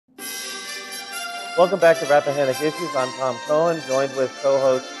Welcome back to Rappahannock Issues. I'm Tom Cohen, joined with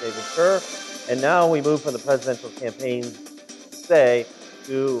co-host David Kerr. And now we move from the presidential campaigns say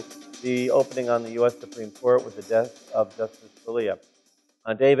to the opening on the U.S. Supreme Court with the death of Justice Scalia.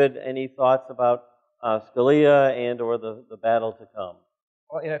 David, any thoughts about Scalia and or the battle to come?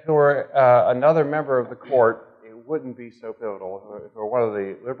 Well, if it were another member of the court, it wouldn't be so pivotal. If it were one of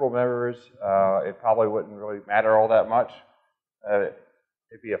the liberal members, it probably wouldn't really matter all that much.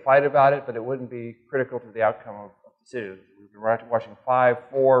 It'd be a fight about it, but it wouldn't be critical to the outcome of decisions. We've been watching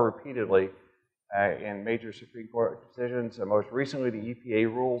 5-4 repeatedly in major Supreme Court decisions. Most recently, the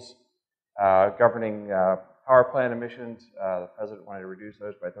EPA rules governing power plant emissions. The president wanted to reduce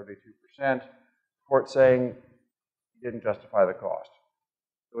those by 32%. Court saying he didn't justify the cost.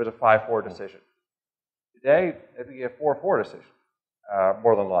 It was a 5-4 decision. Today, I think you have 4-4 decision,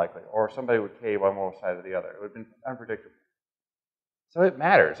 more than likely, or somebody would cave on one side or the other. It would have been unpredictable. So it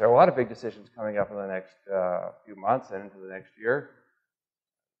matters. There are a lot of big decisions coming up in the next few months and into the next year.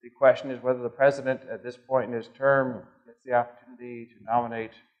 The question is whether the president, at this point in his term, gets the opportunity to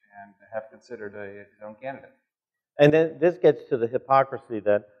nominate and have considered his own candidate. And then this gets to the hypocrisy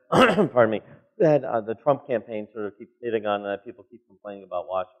that, pardon me, that the Trump campaign sort of keeps hitting on, that people keep complaining about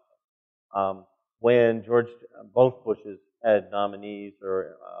Washington. When both Bushes had nominees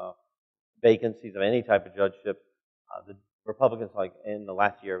or vacancies of any type of judgeship, the Republicans, like in the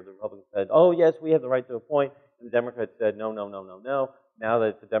last year, the Republicans said, oh, yes, we have the right to appoint. And the Democrats said, no, no, no, no, no. Now that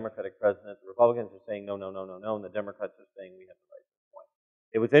it's a Democratic president, the Republicans are saying, no, no, no, no, no. And the Democrats are saying we have the right to appoint.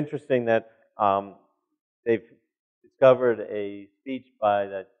 It was interesting that they've discovered a speech by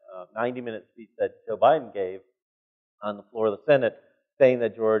that 90-minute speech that Joe Biden gave on the floor of the Senate saying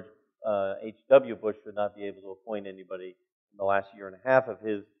that George H.W. Bush should not be able to appoint anybody in the last year and a half of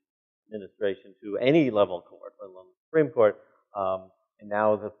his administration to any level of court, let alone the Supreme Court, and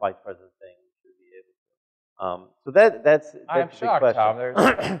now the vice president saying we should be able to. So that's I'm a big shocked, question.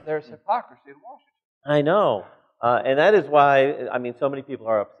 Tom. There's hypocrisy in Washington. I know. And that is why, I mean, so many people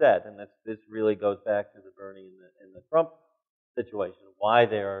are upset, and this really goes back to the Bernie and the Trump situation. Why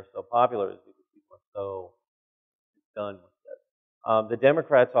they are so popular is because people are so done with this. The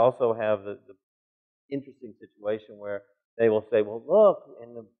Democrats also have the interesting situation where they will say, well, look,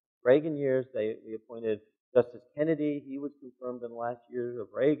 in the Reagan years, we appointed Justice Kennedy. He was confirmed in the last years of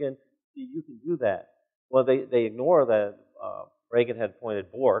Reagan. See, you can do that. Well, they ignore that Reagan had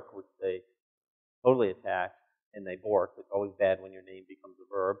appointed Bork, which they totally attacked, and they borked. It's always bad when your name becomes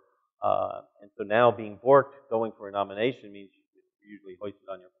a verb. And so now being borked, going for a nomination means you're usually hoisted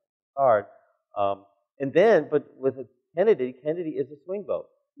on your card. But with Kennedy is a swing vote.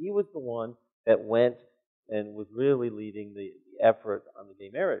 He was the one that went and was really leading the effort on the gay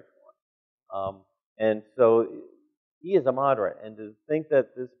marriage one. And so he is a moderate. And to think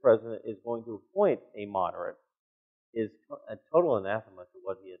that this president is going to appoint a moderate is a total anathema to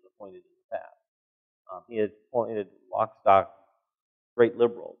what he has appointed in the past. He has appointed lock, stock, great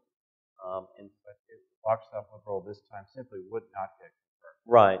liberals. But lockstep liberal this time simply would not get confirmed.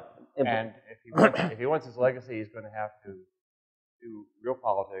 Right. And if he wants his legacy, he's going to have to do real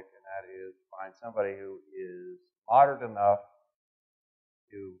politics, and that is find somebody who is moderate enough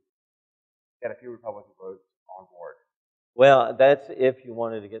to get a few Republican votes on board. Well, that's if you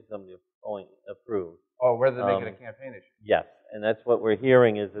wanted to get somebody approved. Oh, whether they make it a campaign issue. Yes, and that's what we're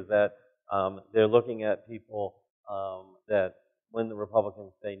hearing is that they're looking at people that when the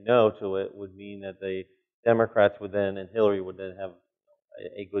Republicans say no to it would mean that the Democrats would then, and Hillary would then have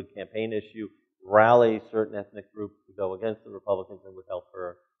a good campaign issue, rally certain ethnic groups to go against the Republicans and would help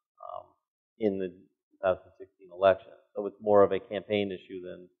her in the 2016 election. So it's more of a campaign issue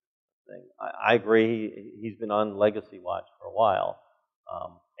than a thing. I agree. He's been on legacy watch for a while.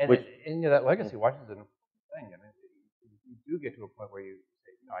 And that legacy watch is an important thing. I mean, you do get to a point where you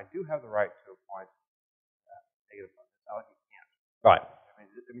say, I do have the right to appoint negative funds. It's not like you can't. Right.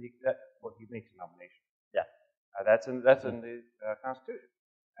 He makes a nomination. Yeah. That's in the Constitution,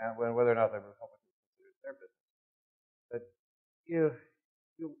 and whether or not the Republicans consider it their business. But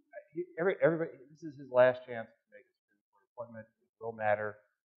everybody, this is his last chance to make a Supreme Court appointment. It will matter.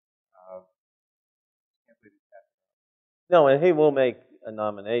 Can't believe he's passed it. No, and he will make a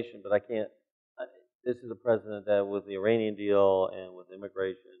nomination, but I can't. This is a president that, with the Iranian deal and with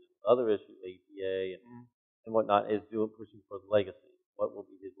immigration and other issues, APA and whatnot, is pushing for the legacy. What will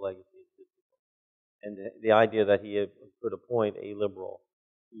be his legacy? And the idea that he could appoint a liberal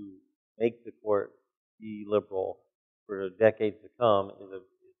to make the court be liberal for decades to come is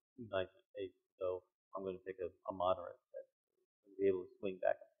too nice a case. So I'm going to pick a moderate that will be able to swing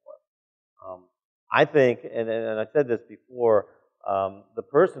back and forth. I think, and I said this before, the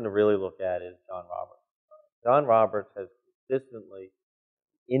person to really look at is John Roberts. John Roberts has consistently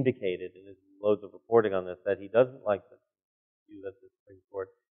indicated, and there's loads of reporting on this, that he doesn't like the view that the Supreme Court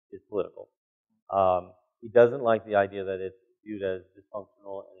is political. He doesn't like the idea that it's viewed as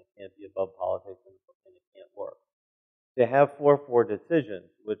dysfunctional and it can't be above politics and it can't work. To have 4-4 decisions,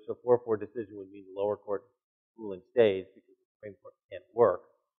 which a 4-4 decision would mean the lower court ruling stays because the Supreme Court can't work,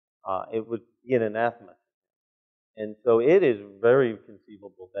 it would be an anathema. And so it is very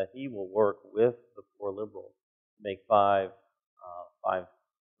conceivable that he will work with the 4 liberals to make 5-3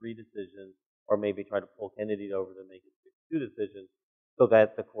 decisions, or maybe try to pull Kennedy over to make it 6-2 decisions, so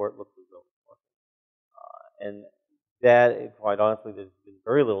that the court looks as though it's working. And that, quite honestly, there's been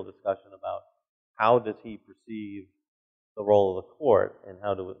very little discussion about how does he perceive the role of the court and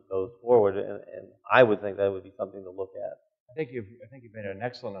how it goes forward. And I would think that would be something to look at. I think you've made an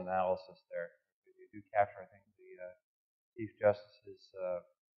excellent analysis there. You do capture, I think, the Chief Justice's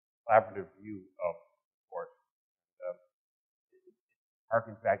collaborative view of the court. It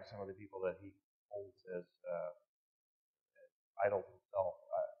harkens back to some of the people that he holds as idols himself,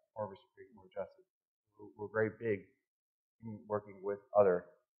 former Supreme Court justice, who were very big in working with other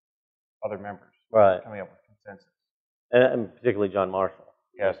members, Right. coming up with consensus. And particularly John Marshall.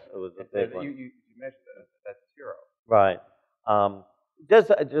 Yes, it was a big one. You mentioned that's his hero. Right. Just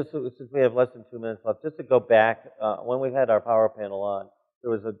since we have less than 2 minutes left, just to go back, when we had our power panel on,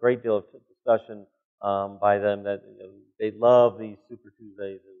 there was a great deal of discussion by them that they love these Super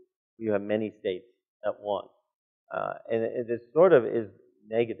Tuesdays, and you have many states at once. And it sort of is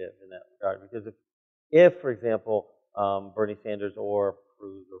negative in that regard, because if for example, Bernie Sanders or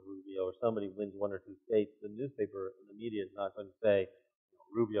Cruz or Rubio or somebody wins 1 or 2 states, the newspaper and the media is not going to say,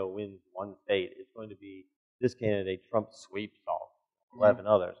 Rubio wins 1 state. It's going to be this candidate, Trump sweeps all 11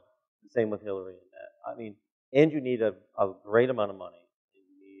 others. The same with Hillary and that. I mean, and you need a great amount of money. And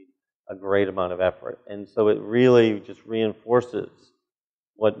you need a great amount of effort. And so it really just reinforces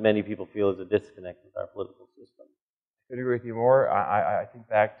what many people feel is a disconnect with our political system. I couldn't agree with you more. I think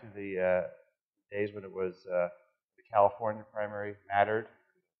back to the days when it was the California primary mattered.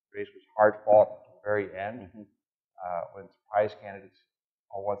 The race was hard fought to the very end. When surprise candidates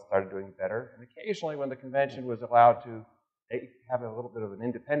all once started doing better, and occasionally when the convention was allowed to have a little bit of an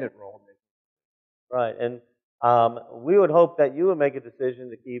independent role. Right, and we would hope that you would make a decision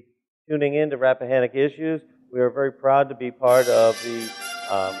to keep tuning in to Rappahannock Issues. We are very proud to be part of the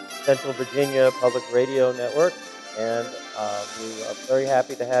Central Virginia Public Radio Network, and we are very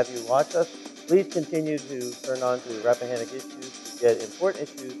happy to have you watch us. Please continue to turn on to Rappahannock Issues to get important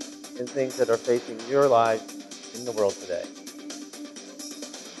issues and things that are facing your lives in the world today.